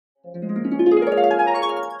With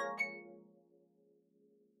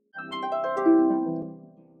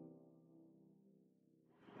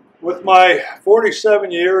my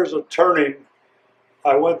 47 years of turning,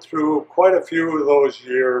 I went through quite a few of those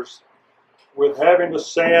years with having to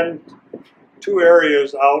sand two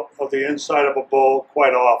areas out of the inside of a bowl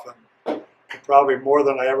quite often, probably more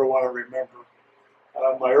than I ever want to remember.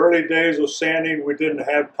 My early days of sanding, we didn't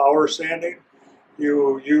have power sanding.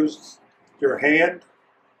 You used your hand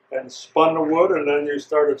and spun the wood, and then you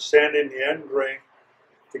started sanding the end grain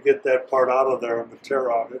to get that part out of there and the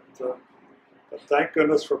tear out. But thank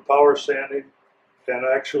goodness for power sanding, and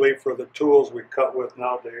actually for the tools we cut with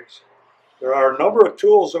nowadays. There are a number of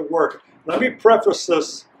tools that work. Let me preface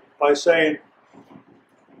this by saying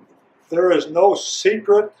there is no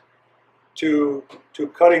secret to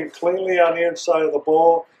cutting cleanly on the inside of the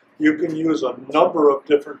bowl. You can use a number of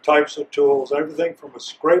different types of tools, everything from a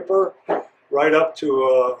scraper right up to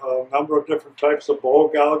a number of different types of bowl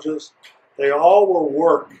gouges. They all will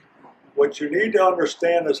work. What you need to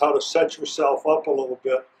understand is how to set yourself up a little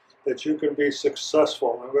bit that you can be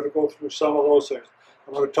successful. I'm going to go through some of those things.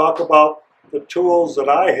 I'm going to talk about the tools that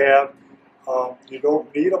I have. You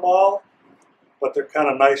don't need them all, but they're kind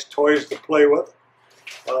of nice toys to play with.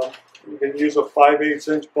 You can use a 5/8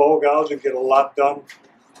 inch bowl gouge and get a lot done.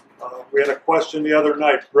 We had a question the other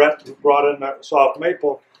night. Brett, who brought in that soft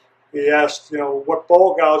maple, he asked, what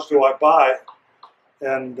bowl gouge do I buy?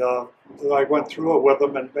 And I went through it with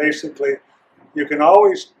him, and basically you can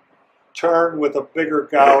always turn with a bigger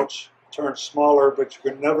gouge, turn smaller, but you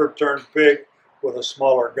can never turn big with a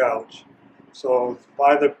smaller gouge. So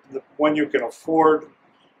buy the one you can afford,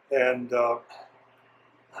 and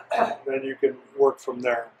then you can work from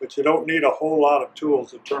there. But you don't need a whole lot of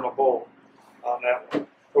tools to turn a bowl on that one.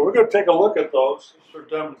 So we're going to take a look at those for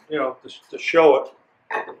them, to show it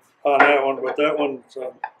on that one. But that one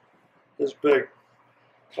is big.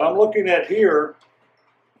 So I'm looking at here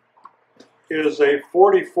is a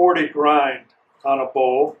 40-40 grind on a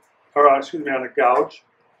bowl, or excuse me, on a gouge.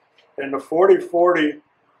 And the 40-40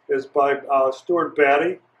 is by Stuart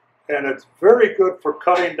Batty, and it's very good for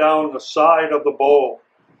cutting down the side of the bowl.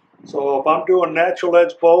 So if I'm doing natural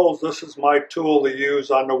edge bowls, this is my tool to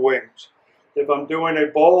use on the wings. If I'm doing a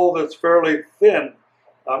bowl that's fairly thin,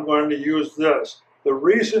 I'm going to use this. The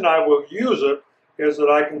reason I will use it is that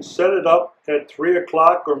I can set it up at 3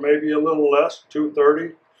 o'clock or maybe a little less,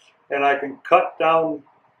 2:30, and I can cut down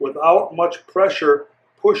without much pressure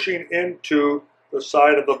pushing into the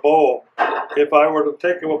side of the bowl. If I were to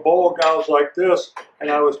take a bowl gouge like this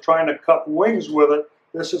and I was trying to cut wings with it,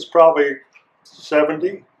 this is probably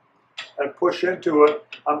 70, and push into it,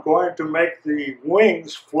 I'm going to make the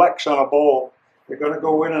wings flex on a bowl. They're going to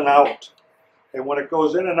go in and out. And when it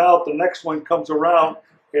goes in and out, the next one comes around,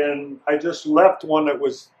 and I just left one that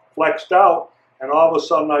was flexed out, and all of a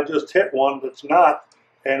sudden I just hit one that's not,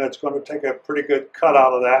 and it's going to take a pretty good cut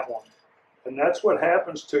out of that one. And that's what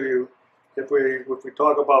happens to you if we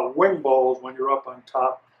talk about wing bowls when you're up on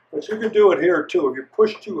top. But you can do it here too. If you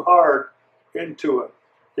push too hard into it.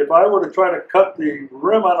 If I were to try to cut the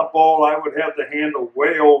rim on a bowl, I would have the handle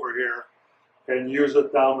way over here and use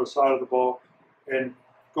it down the side of the bowl and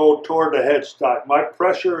go toward the headstock. My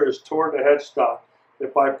pressure is toward the headstock.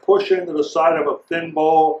 If I push into the side of a thin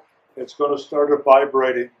bowl, it's going to start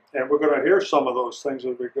vibrating. And we're going to hear some of those things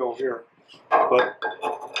as we go here. But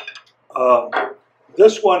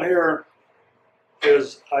this one here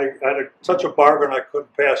is, I had such a bargain I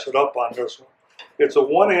couldn't pass it up on this one. It's a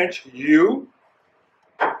 1-inch U.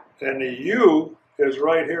 And the U is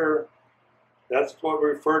right here. That's what we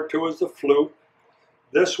refer to as the flute.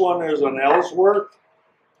 This one is an Ellsworth,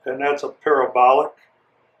 and that's a parabolic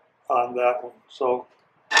on that one. So,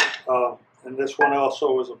 and this one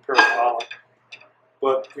also is a parabolic.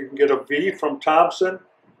 But you can get a V from Thompson,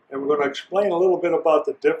 and we're going to explain a little bit about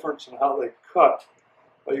the difference and how they cut.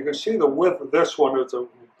 But you can see the width of this one is a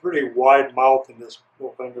pretty wide mouth in this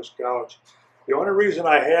gouge. The only reason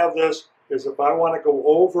I have this is if I want to go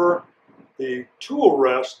over the tool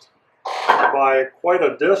rest by quite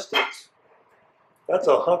a distance. That's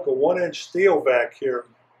a hunk of 1-inch steel back here,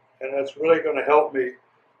 and that's really going to help me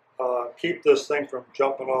keep this thing from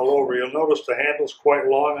jumping all over. You'll notice the handle's quite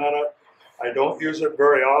long on it. I don't use it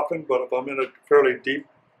very often, but if I'm in a fairly deep,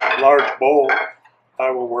 large bowl, I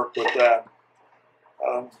will work with that.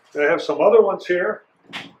 I have some other ones here.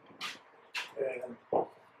 And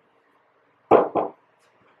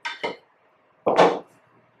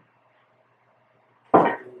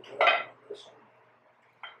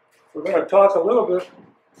we're going to talk a little bit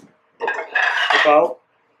about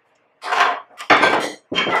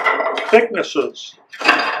thicknesses.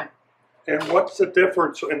 And what's the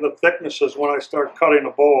difference in the thicknesses when I start cutting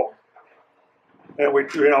a bowl? And we,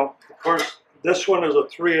 of course, this one is a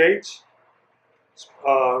 3/8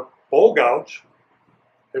 bowl gouge.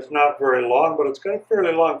 It's not very long, but it's got a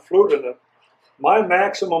fairly long flute in it. My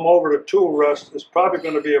maximum over the tool rest is probably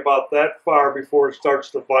going to be about that far before it starts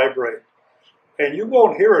to vibrate. And you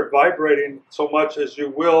won't hear it vibrating so much as you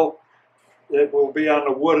will. It will be on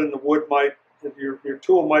the wood, and the wood might, your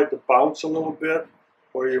tool might bounce a little bit,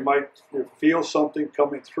 or you might feel something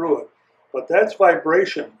coming through it. But that's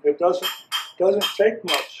vibration. It doesn't take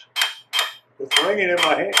much. It's ringing in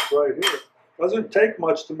my hand right here. It doesn't take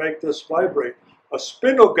much to make this vibrate. A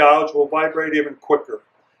spindle gouge will vibrate even quicker.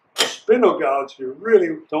 A spindle gouge, you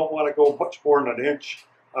really don't want to go much more than an inch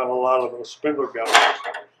on a lot of those spindle gouges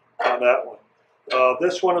on that one.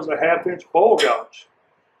 This one is a 1/2 inch bowl gouge,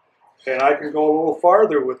 and I can go a little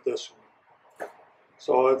farther with this one.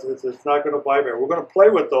 So it's not going to vibrate. We're going to play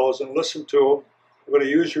with those and listen to them. We're going to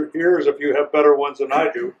use your ears if you have better ones than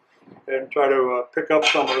I do, and try to pick up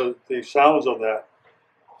some of the sounds of that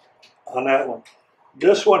on that one.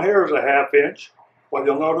 This one here is a 1/2 inch. Well,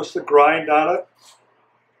 you'll notice the grind on it.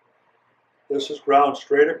 This is ground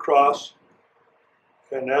straight across,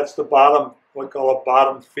 and that's the bottom, what we call a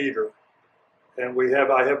bottom feeder. And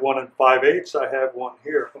I have one in 5/8. I have one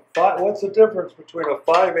here. What's the difference between a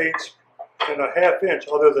 5/8 and a 1/2 inch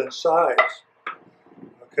other than size?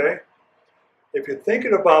 Okay. If you're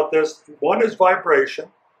thinking about this, one is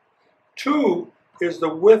vibration. Two is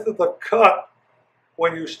the width of the cut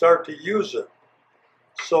when you start to use it.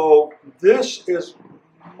 So this is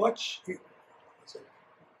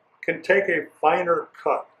can take a finer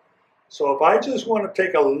cut. So if I just want to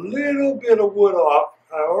take a little bit of wood off,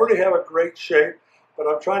 I already have a great shape, but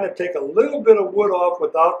I'm trying to take a little bit of wood off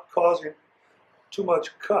without causing too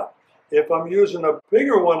much cut. If I'm using a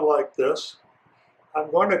bigger one like this,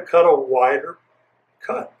 I'm going to cut a wider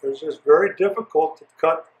cut. It's just very difficult to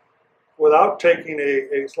cut without taking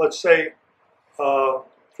let's say,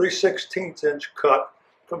 3/16 inch cut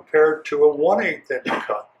compared to a 1/8 inch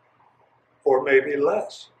cut, or maybe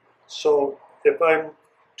less. So if I'm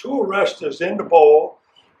tool rest is in the bowl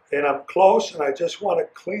and I'm close and I just want to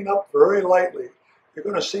clean up very lightly, you're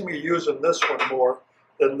going to see me using this one more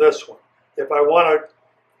than this one. If I want to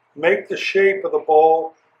make the shape of the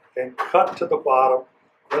bowl and cut to the bottom,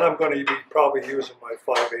 then I'm going to be probably using my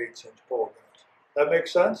 5/8 inch bowl gouge. That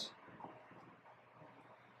makes sense?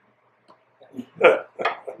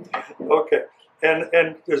 Okay.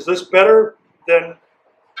 And is this better than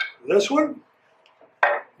this one?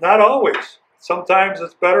 Not always. Sometimes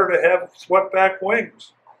it's better to have swept back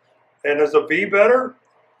wings. And is a V better?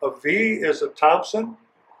 A V is a Thompson,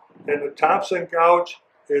 and the Thompson gouge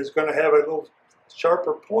is going to have a little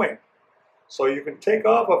sharper point. So you can take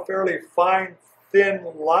off a fairly fine,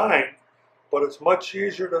 thin line, but it's much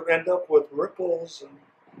easier to end up with ripples and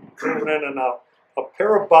moving in and out. A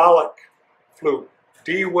parabolic flute,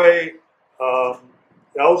 D-Way,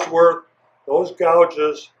 Ellsworth, those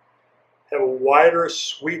gouges have a wider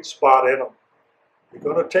sweet spot in them. You're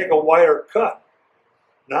going to take a wider cut.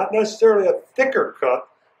 Not necessarily a thicker cut,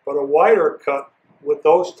 but a wider cut with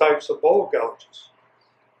those types of bowl gouges.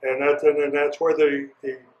 And that's where the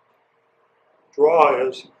draw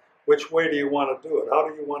is. Which way do you want to do it? How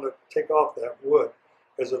do you want to take off that wood?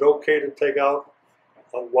 Is it okay to take out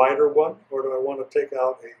a wider one, or do I want to take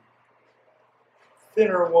out a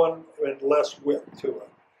thinner one and less width to it?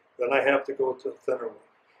 Then I have to go to a thinner one.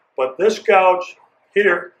 But this gouge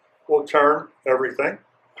here will turn everything.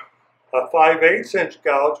 A 5/8 inch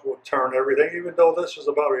gouge will turn everything, even though this is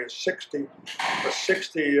about a 60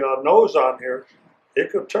 nose on here.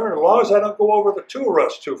 It could turn as long as I don't go over the tool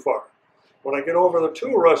rest too far. When I get over the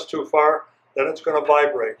tool rest too far, then it's going to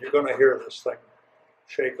vibrate. You're going to hear this thing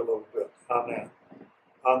shake a little bit on that,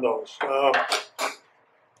 on those.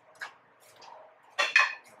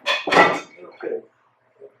 Okay,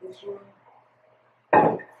 this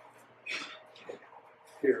one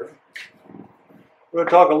here. We're going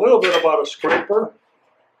to talk a little bit about a scraper,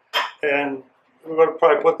 and we're going to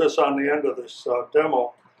probably put this on the end of this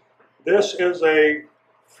demo. This is a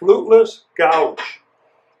fluteless gouge,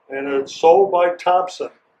 and it's sold by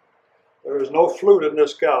Thompson. There is no flute in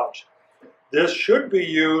this gouge. This should be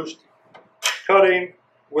used cutting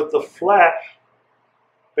with the flat,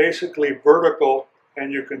 basically vertical,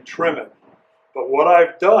 and you can trim it. But what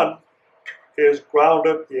I've done is ground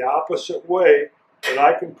it the opposite way, that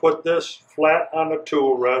I can put this flat on the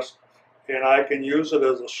tool rest, and I can use it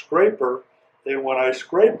as a scraper. And when I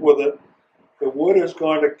scrape with it, the wood is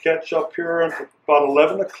going to catch up here at about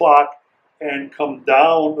 11 o'clock and come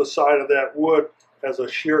down the side of that wood as a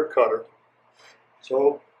shear cutter.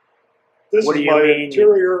 So This What is do you my mean?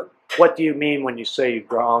 interior. What do you mean when you say you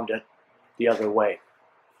ground it the other way?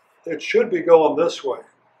 It should be going this way.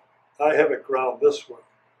 I have it ground this way.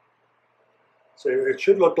 So it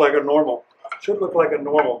should look like a normal. It should look like a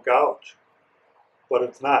normal gouge, but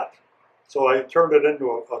it's not. So I turned it into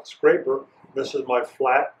a scraper. This is my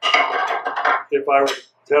flat. If I were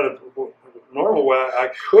to have it the normal way, I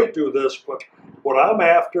could do this, but what I'm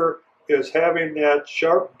after is having that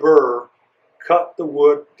sharp burr cut the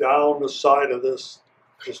wood down the side of this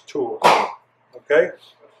tool. Okay?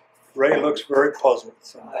 Ray looks very puzzled.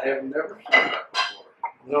 So. I have never seen that before.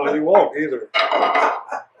 No, you won't either.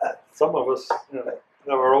 Some of us have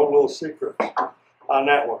our own little secrets on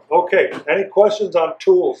that one. Okay, any questions on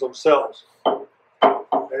tools themselves?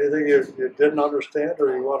 Anything you didn't understand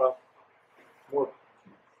or you want to more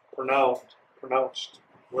pronounced,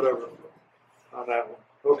 whatever, on that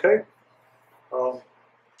one? Okay?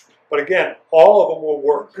 But again, all of them will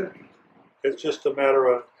work. It's just a matter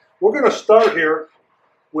of, we're going to start here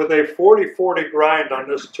with a 40-40 grind on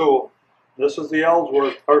this tool. This is the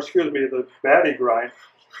Ellsworth, or excuse me, the Batty grind.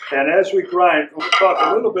 And as we grind, we'll talk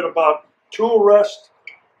a little bit about tool rest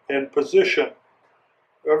and position.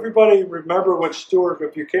 Everybody remember when Stuart,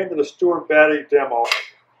 if you came to the Stuart Batty demo,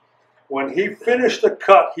 when he finished the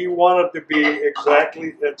cut, he wanted to be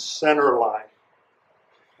exactly at center line.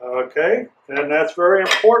 Okay? And that's very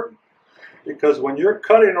important because when you're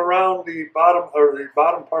cutting around the bottom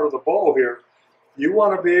part of the bowl here, you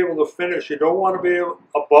want to be able to finish. You don't want to be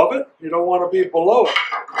above it. You don't want to be below it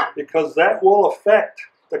because that will affect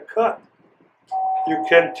the cut. You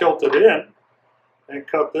can tilt it in and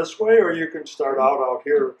cut this way, or you can start out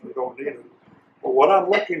here if you don't need it. But what I'm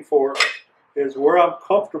looking for is where I'm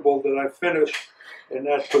comfortable that I finish in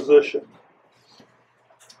that position.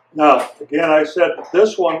 Now, again, I said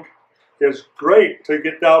this one is great to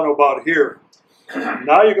get down to about here.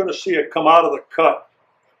 Now you're going to see it come out of the cut.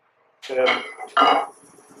 And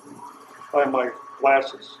find my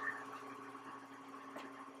glasses.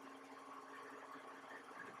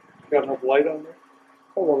 Got enough light on there?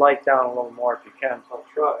 Pull the light down a little more if you can. I'll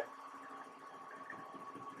try.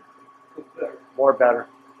 More better.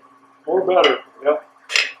 More better, yep.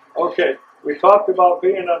 Okay, we talked about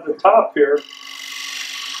being on the top here,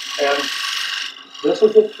 and this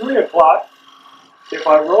is at 3 o'clock. If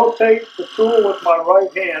I rotate the tool with my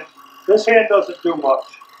right hand, this hand doesn't do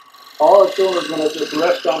much. All it's doing is going to just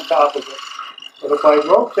rest on top of it. But if I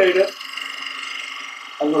rotate it,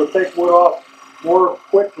 I'm going to take wood off more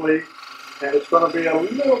quickly, and it's going to be a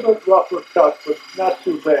little bit rougher cut, but not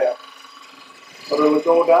too bad. But it'll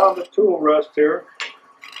go down the tool rest here.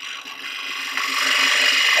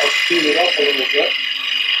 I'll speed it up a little bit.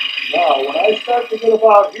 Now, when I start to get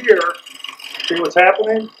about here, see what's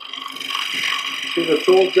happening? See the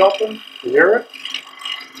tool jumping? You hear it?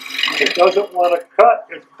 It doesn't want to cut.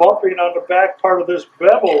 It's bumping on the back part of this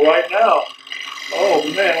bevel right now.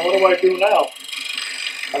 Oh man, what do I do now?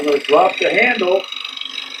 I'm going to drop the handle,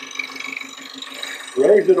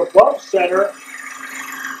 raise it above center,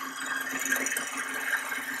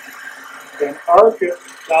 and arc it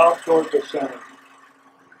down towards the center.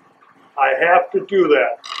 I have to do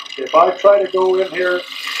that. If I try to go in here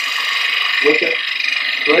with it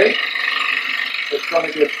straight, it's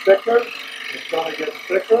going to get thicker, it's going to get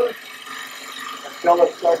thicker, until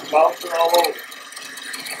it starts bouncing all over.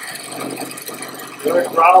 They're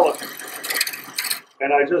growling.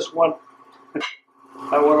 And I just went,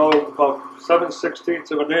 I went over about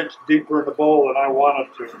 7/16 of an inch deeper in the bowl than I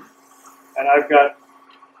wanted to. And I've got,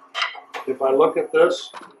 if I look at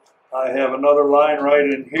this, I have another line right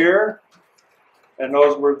in here. And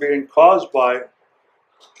those were being caused by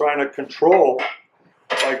trying to control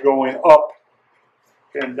by going up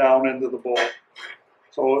and down into the bowl.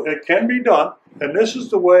 So it can be done. And this is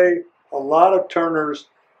the way a lot of turners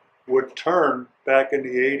would turn back in the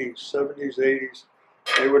 80s, 70s, 80s.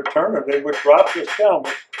 They would turn it. They would drop this down.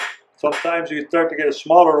 But sometimes you start to get a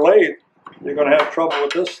smaller lathe, you're going to have trouble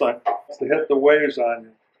with this thing to hit the waves on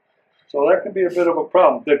you. So that can be a bit of a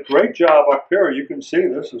problem. Did a great job up here. You can see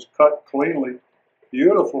this is cut cleanly.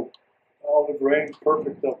 Beautiful. All the grains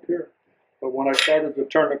perfect up here. But when I started to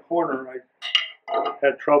turn the corner, I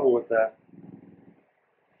had trouble with that.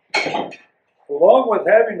 Along with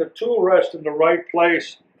having the tool rest in the right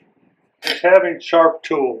place is having sharp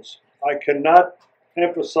tools. I cannot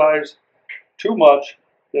emphasize too much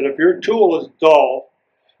that if your tool is dull,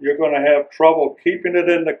 you're going to have trouble keeping it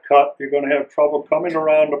in the cut. You're going to have trouble coming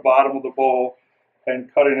around the bottom of the bowl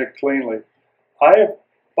and cutting it cleanly. I have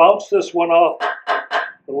bounced this one off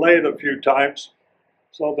the lathe a few times,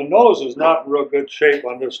 so the nose is not in real good shape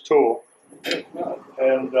on this tool.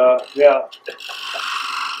 And yeah.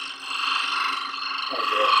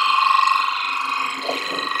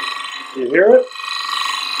 You hear it?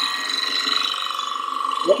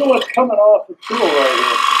 Look at what's coming off the tool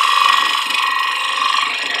right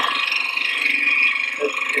here.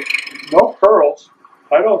 It's no curls.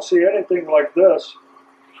 I don't see anything like this.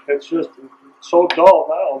 It's just so dull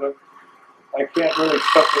now that I can't really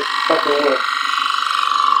cut the wood.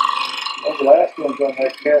 Those last ones on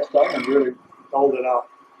that cast iron really dulled it out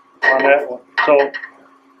on that one. So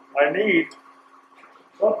I need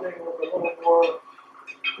something with a little more,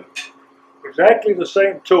 exactly the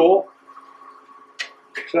same tool,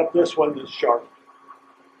 except this one is sharp.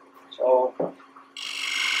 So now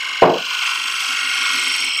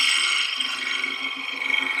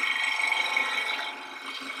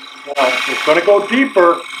it's going to go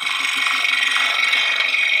deeper.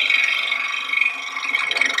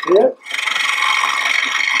 See it?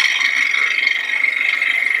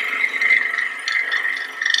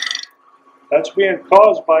 That's being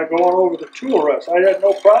caused by going over the tool rest. I had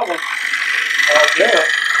no problem out there.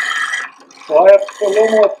 So I have to put a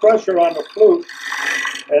little more pressure on the flute.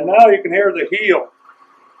 And now you can hear the heel.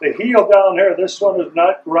 The heel down here, this one is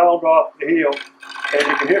not ground off the heel. And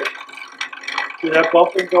you can hear, see that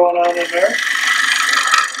bumping going on in there?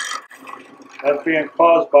 That's being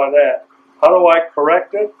caused by that. How do I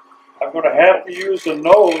correct it? I'm going to have to use the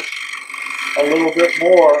nose a little bit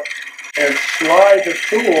more and slide the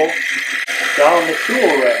tool down the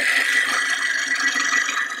tool rack.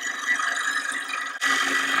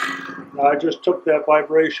 Now I just took that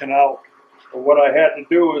vibration out. So what I had to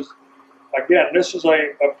do is, again, this is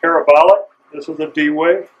a parabolic, this is a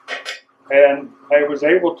D-wave, and I was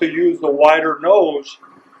able to use the wider nose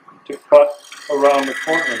to cut around the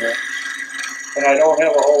corner there. And I don't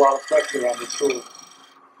have a whole lot of pressure on the tool.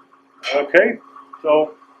 Okay,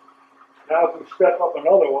 so now if we step up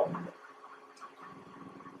another one,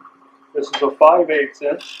 this is a 5/8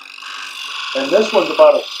 inch, and this one's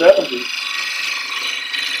about a 70.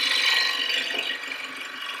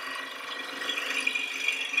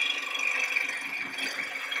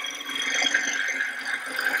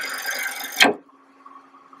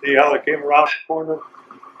 See how it came around the corner?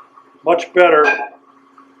 Much better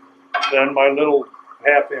than my little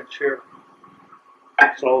 1/2 inch here.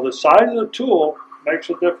 So the size of the tool makes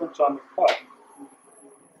a difference on the cut.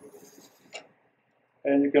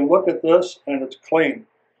 And you can look at this and it's clean.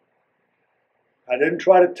 I didn't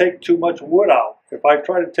try to take too much wood out. If I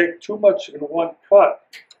try to take too much in one cut,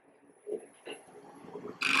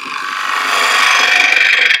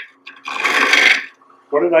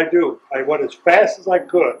 what did I do? I went as fast as I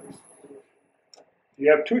could. You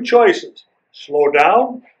have two choices: slow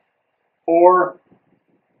down or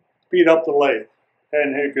speed up the lathe.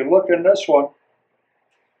 And if you look in this one,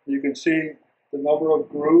 you can see the number of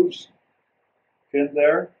grooves in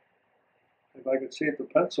there. If I could see the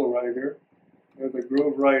pencil right here. There's a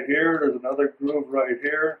groove right here, there's another groove right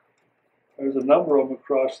here. There's a number of them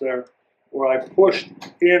across there where I pushed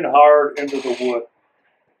in hard into the wood.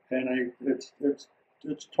 And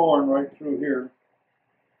it's torn right through here,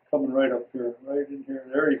 coming right up here, right in here.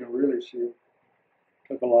 There you can really see it.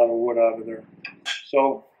 Took a lot of wood out of there.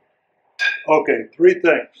 So, okay, 3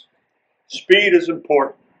 things. Speed is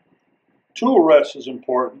important. Tool rest is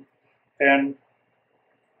important. And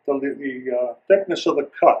the thickness of the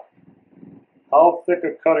cut. How thick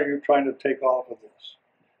a cut are you trying to take off of this?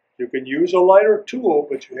 You can use a lighter tool,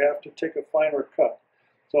 but you have to take a finer cut.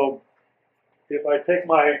 So if I take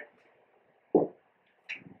my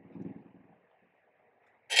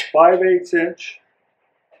 5/8 inch,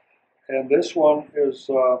 and this one is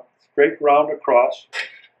straight ground across,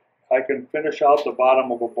 I can finish out the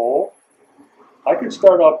bottom of a bowl. I can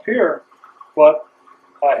start up here, but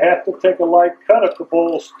I have to take a light cut if the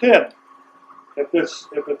bowl is thin. If it's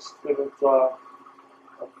a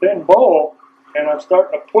thin bowl, and I'm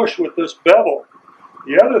starting to push with this bevel.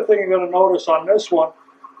 The other thing you're going to notice on this one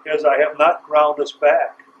is I have not ground this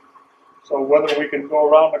back. So whether we can go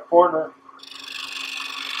around the corner,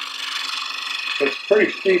 it's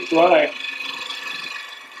pretty steep grind.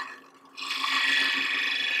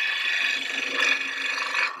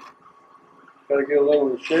 Got to get a little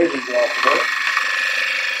of the shavings off of it.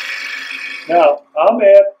 Now, I'm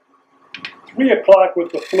at 3 o'clock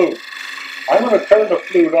with the flute. I'm going to turn the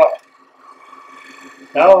flute up.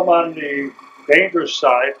 Now I'm on the dangerous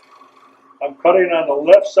side. I'm cutting on the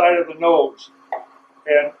left side of the nose.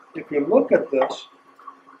 And if you look at this,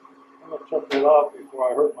 I'm going to check that out before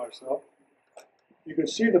I hurt myself. You can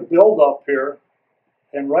see the build-up here.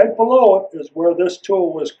 And right below it is where this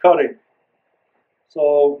tool was cutting.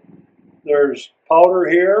 So there's powder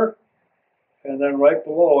here, and then right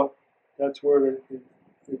below it, that's where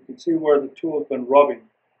you can see where the tool has been rubbing,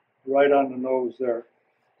 right on the nose there.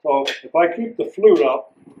 So if I keep the flute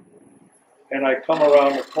up and I come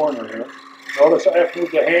around the corner here, notice I have to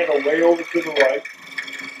move the handle way over to the right.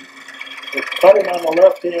 It's cutting on the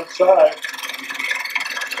left-hand side,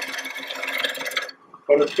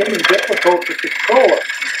 but it's getting difficult to control it.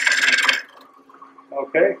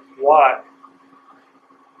 Okay, why?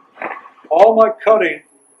 All my cutting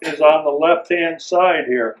is on the left-hand side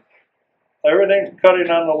here. Everything's cutting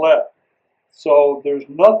on the left. So there's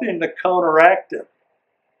nothing to counteract it.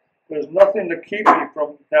 There's nothing to keep me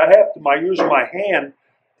from, I have to use my hand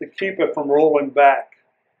to keep it from rolling back.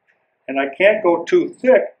 And I can't go too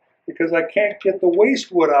thick because I can't get the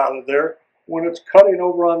waste wood out of there when it's cutting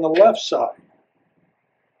over on the left side.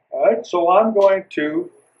 All right, so I'm going to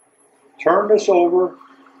turn this over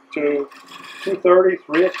to 2:30,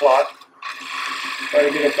 3 o'clock. Try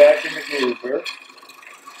to get it back in the groove here.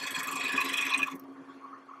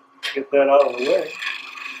 Get that out of the way.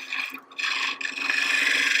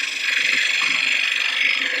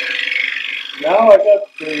 Now I got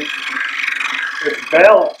it's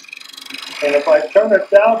balanced. And if I turn it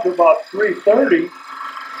down to about 3:30,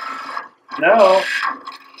 now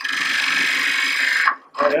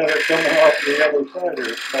I have it coming off the other side here.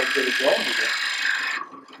 If I get it going again.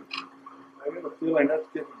 I got a feeling that's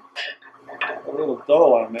getting a little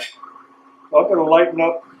dull on it. I'm going to lighten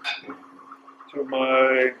up to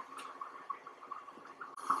my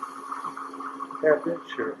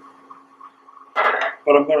half-inch here.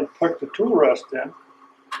 But I'm going to put the tool rest in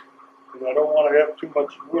because I don't want to have too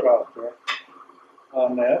much wood out there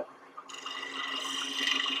on that.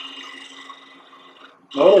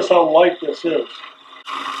 Notice how light this is.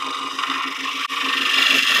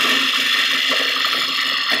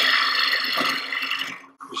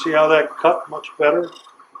 You see how that cut much better?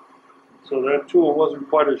 So that tool wasn't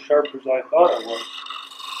quite as sharp as I thought it was.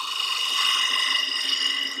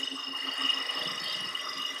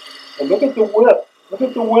 And look at the width. Look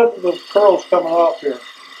at the width of the curls coming off here.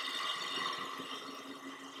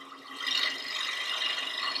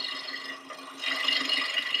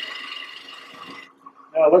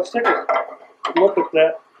 Now let's take a look at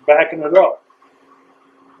that, backing it up.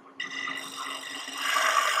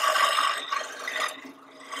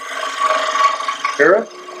 Hear it?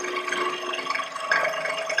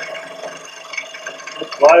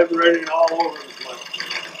 It's vibrating all over the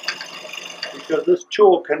place. Because this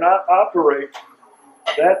tool cannot operate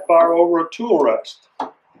that far over a tool rest.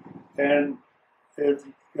 And it's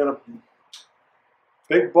got a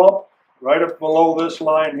big bump right up below this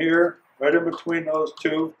line here, right in between those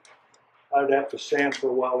two. I'd have to sand for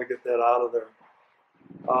a while to get that out of there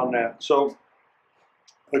on that. So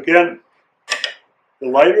again, the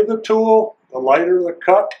lighter the tool, the lighter the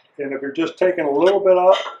cut, and if you're just taking a little bit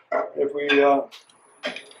out, if we can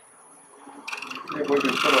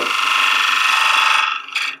put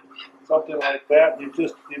something like that, you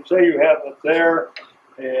say you have it there,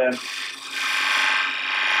 and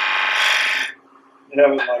you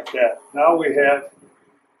have it like that. Now we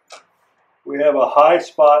have a high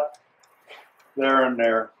spot there and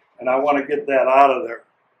there, and I want to get that out of there.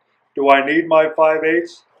 Do I need my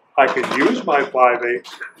 5/8? I can use my 5/8,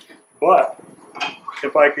 but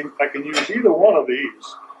if I can use either one of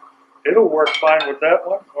these. It'll work fine with that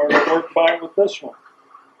one, or it'll work fine with this one.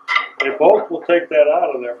 They both will take that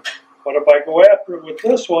out of there. But if I go after it with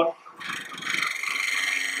this one,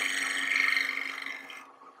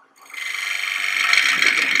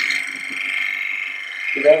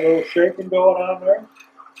 see that little shaking going on there?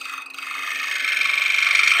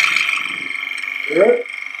 Hear it?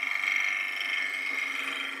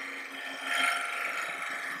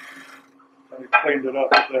 And I cleaned it up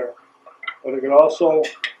there. But I could also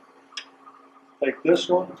take this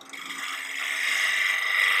one.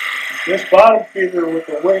 This bottom feeder with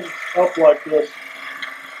the wings up like this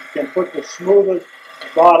can put the smoothest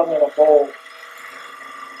bottom in a bowl.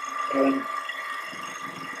 And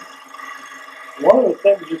one of the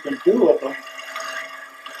things you can do with them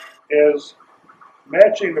is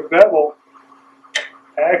matching the bevel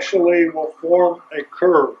actually will form a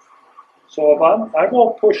curve. So if I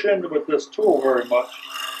won't push in with this tool very much.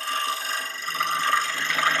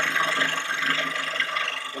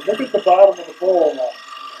 And look at the bottom of the bowl now.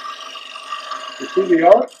 You see the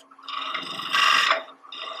arc?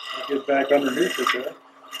 I'll get back underneath it there.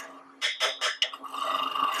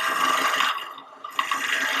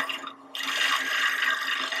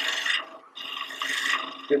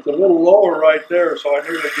 It's a little lower right there, so I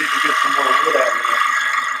knew I need to get some more wood out of it.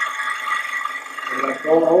 And I'm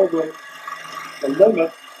going over the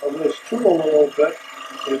limit of this tool a little bit.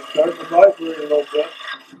 It's starting to vibrate a little bit.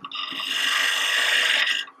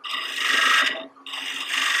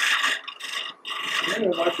 Yeah,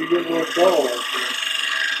 it might be getting a little dull right there.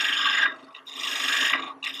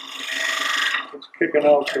 It's kicking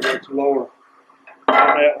out because it's lower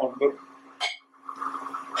on that one. But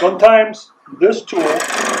sometimes this tool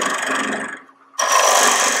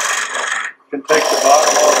can take the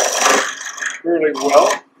bottom off really well.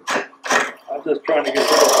 I'm just trying to get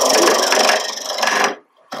rid of some here.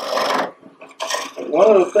 But one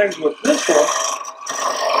of the things with this one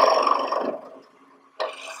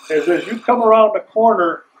is as you come around the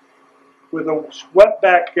corner with a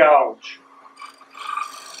wetback gouge.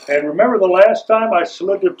 And remember the last time I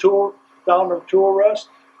slid the tool down the tool rest?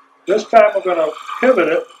 This time I'm going to pivot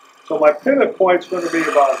it, so my pivot point's going to be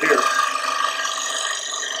about here.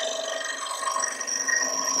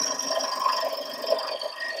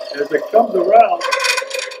 As it comes around,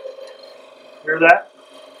 hear that?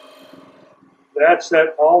 That's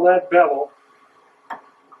that, all that bevel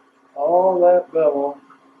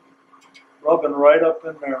rubbing right up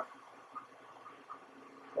in there.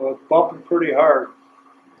 So it's bumping pretty hard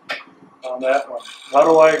on that one. How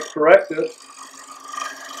do I correct it?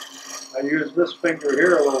 I use this finger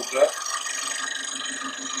here a little bit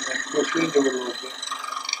and push into it a little bit.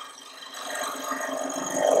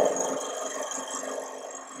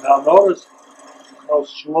 Now notice how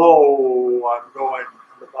slow I'm going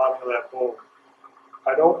to the bottom of that bowl.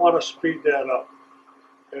 I don't want to speed that up.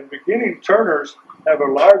 And beginning turners have a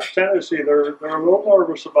large tendency, they're a little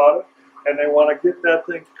nervous about it, and they want to get that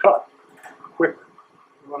thing cut quicker.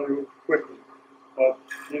 You want to do it quickly. But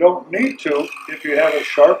you don't need to if you have a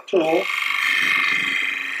sharp tool.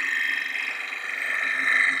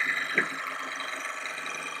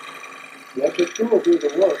 Let the tool do the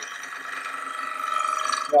work.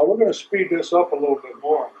 Now we're going to speed this up a little bit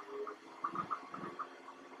more.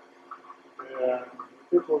 And I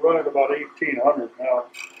think we're running about 1800 now.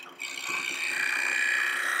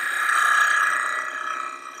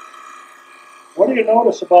 What do you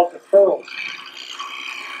notice about the curls?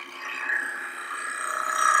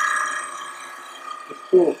 This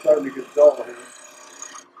tool is starting to get dull here.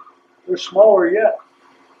 They're smaller yet.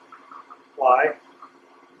 Why?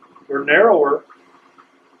 They're narrower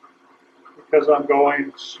because I'm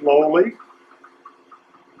going slowly.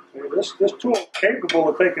 See, this tool is capable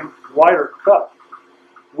of taking wider cut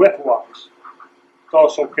width-wise. It's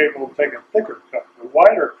also capable of taking thicker cut, a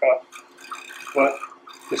wider cut. But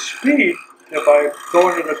the speed, if I go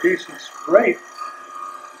into the decent straight,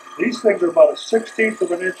 these things are about a 1/16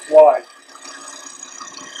 of an inch wide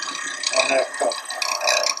on that cut.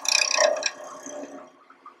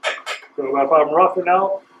 So if I'm roughing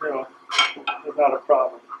out, it's not a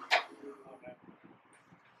problem.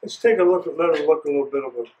 Let's take a look at, let it look a little bit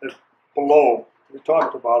of it below. We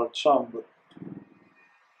talked about it some, but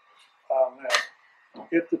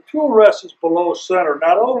if the tool rest is below center,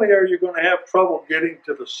 not only are you going to have trouble getting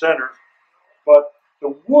to the center, but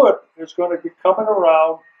the wood is going to be coming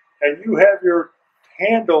around and you have your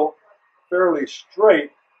handle fairly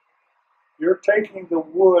straight. You're taking the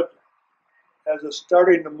wood as it's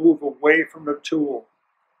starting to move away from the tool.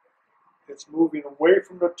 It's moving away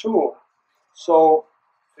from the tool. So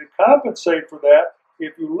to compensate for that,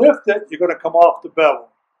 if you lift it, you're going to come off the bevel.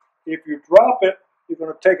 If you drop it, you're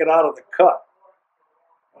going to take it out of the cut.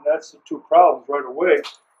 And that's the two problems right away.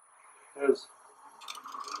 Is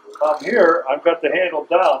I'm here, I've got the handle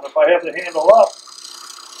down. If I have the handle up,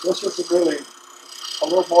 this is really a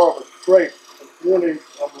little more of a straight. It's really,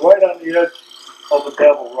 I'm right on the edge of the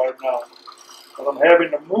bevel right now. But I'm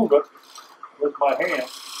having to move it with my hand.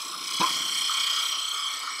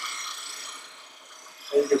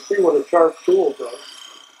 And you can see what a sharp tool does.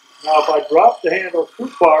 Now if I drop the handle too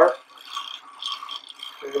far,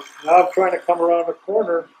 now I'm trying to come around the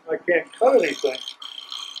corner, I can't cut anything.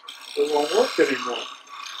 It won't work anymore.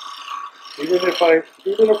 Even if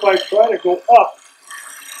I try to go up,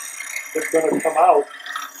 it's going to come out.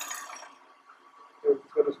 It's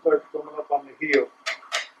going to start coming up on the heel.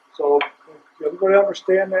 So, does everybody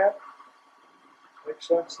understand that? Makes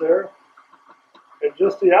sense there? And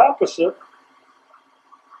just the opposite,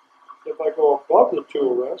 if I go above the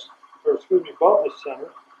tool rest, or excuse me, above the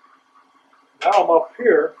center, now I'm up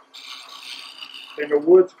here, and the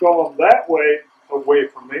wood's going that way away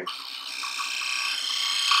from me.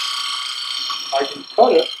 I can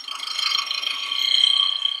cut it.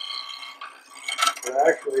 But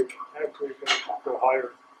actually go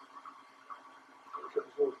higher. It's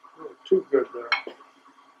a little too good there.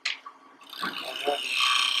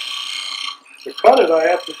 To cut it, I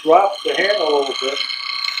have to drop the handle a little bit.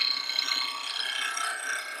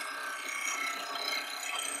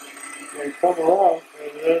 And come along,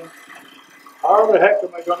 and then how the heck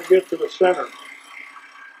am I going to get to the center?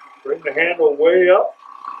 Bring the handle way up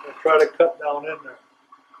and try to cut down in there.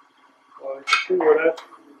 Well, you can see where that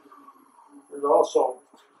is also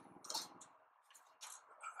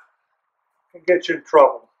can get you in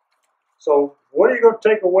trouble. So what are you going to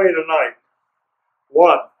take away tonight?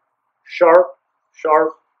 One, sharp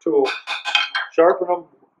tools. Sharpen them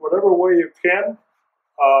whatever way you can.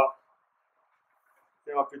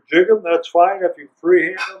 You know, if you jig them, that's fine. If you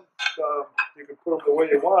freehand them, you can put them the way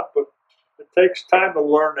you want. But it takes time to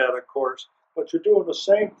learn that, of course. But you're doing the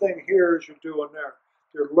same thing here as you're doing there.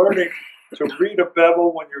 You're learning to read a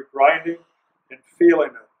bevel when you're grinding and feeling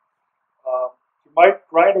it. You might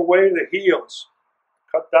grind away the heels,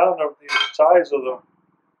 cut down the size of the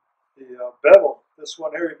bevel. This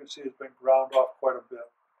one here you can see has been ground off quite a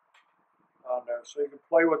bit on there. So you can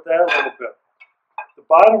play with that a little bit. The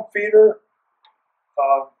bottom feeder,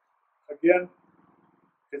 again,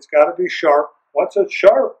 it's got to be sharp. Once it's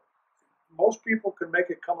sharp, most people can make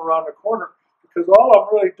it come around the corner because all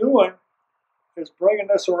I'm really doing is bringing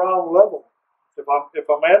this around level. If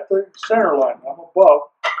I'm at the center line, I'm above.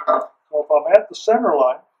 So if I'm at the center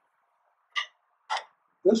line,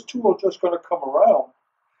 this tool is just going to come around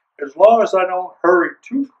as long as I don't hurry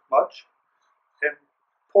too much and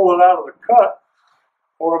pull it out of the cut,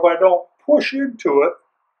 or if I don't push into it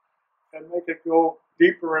and make it go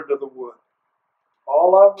deeper into the wood.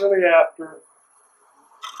 All I'm really after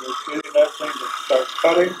is getting that thing to start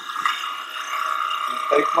cutting and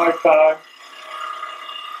take my time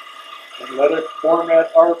and let it form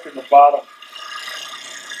that arc in the bottom.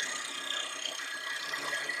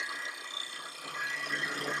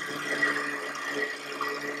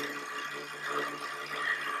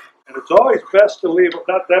 And it's always best to leave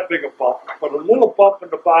not that big a bump, but a little bump in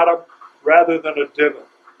the bottom rather than a divot.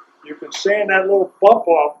 You can sand that little bump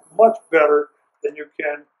off much better than you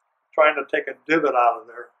can trying to take a divot out of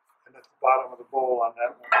there and at the bottom of the bowl on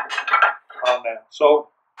that one. On that. So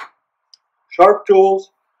sharp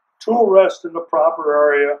tools, tool rest in the proper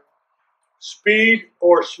area, speed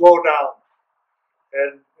or slow down.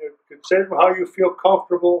 And consider how you feel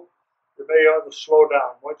comfortable, you may have to slow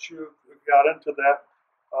down. Once you got into that,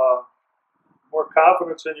 more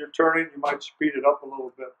confidence in your turning, you might speed it up a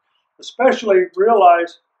little bit. Especially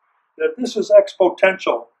realize that this is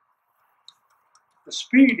exponential. The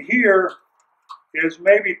speed here is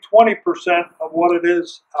maybe 20% of what it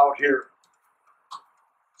is out here.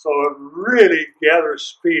 So it really gathers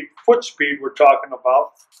speed. Foot speed we're talking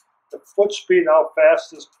about. The foot speed, how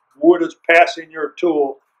fast this wood is passing your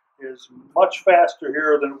tool, is much faster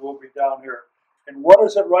here than it will be down here. And what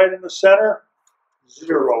is it right in the center?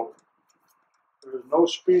 0. There's no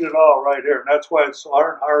speed at all right here. And that's why it's so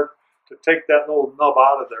hard to take that little nub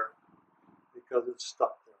out of there, because it's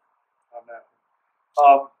stuck there on that.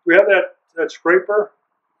 We have that scraper.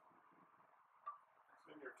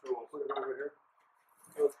 Finger tool. Put it over here.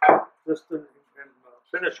 Just to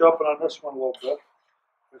finish up on this one a little bit.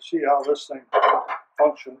 Let's see how this thing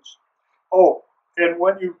functions. Oh, and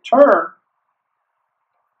when you turn,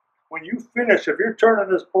 when you finish, if you're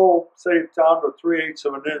turning this bowl, say down to 3/8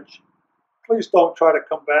 of an inch, please don't try to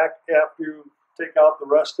come back after you take out the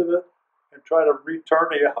rest of it and try to return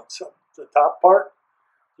the top part.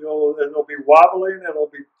 You know, it'll be wobbling.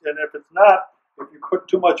 And if it's not, if you put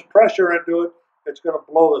too much pressure into it, it's going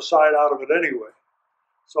to blow the side out of it anyway.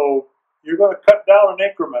 So you're going to cut down in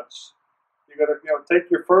increments. You're going to take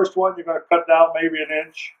your first one. You're going to cut down maybe an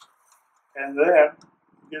inch, and then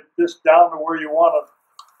get this down to where you want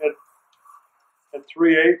it at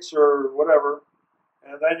 3/8 or whatever.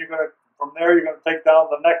 And then from there you're going to take down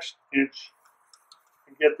the next inch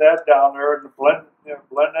and get that down there and blend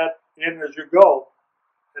that in as you go.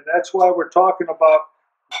 And that's why we're talking about,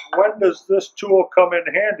 when does this tool come in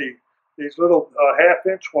handy? These little 1/2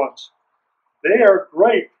 inch ones. They are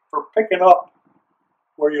great for picking up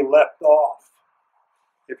where you left off.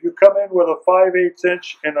 If you come in with a 5/8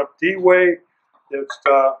 inch in a D-way, it's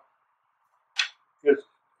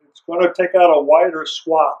going to take out a wider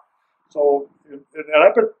swath. So, and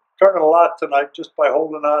I've been turning a lot tonight just by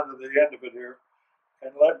holding on to the end of it here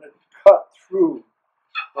and letting it cut through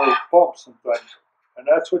those bumps and things. And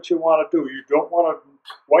that's what you want to do. You don't want to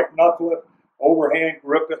white knuckle it, overhand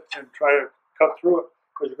grip it, and try to cut through it,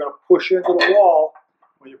 because you're going to push into the wall.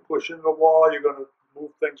 When you push into the wall, you're going to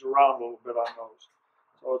move things around a little bit on those.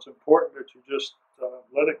 So it's important that you just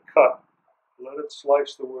let it cut. Let it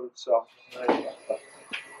slice the wood itself.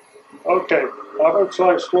 Okay, I'm going to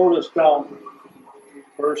try to slow this down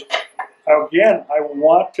first. Again, I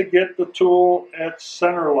want to get the tool at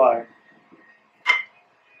center line.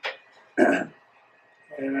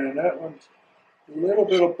 And that one's a little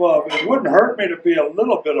bit above. It wouldn't hurt me to be a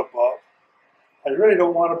little bit above. I really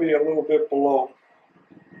don't want to be a little bit below.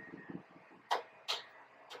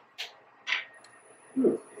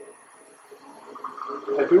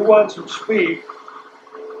 I do want some speed.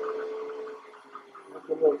 Not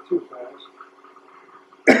a little too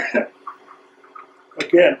fast.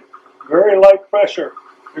 Again, very light pressure.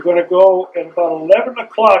 You're going to go at about 11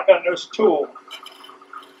 o'clock on this tool.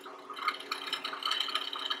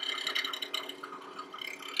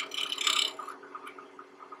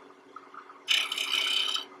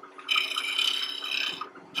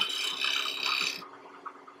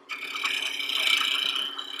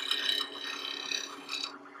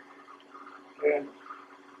 And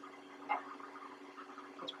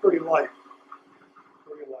it's pretty light.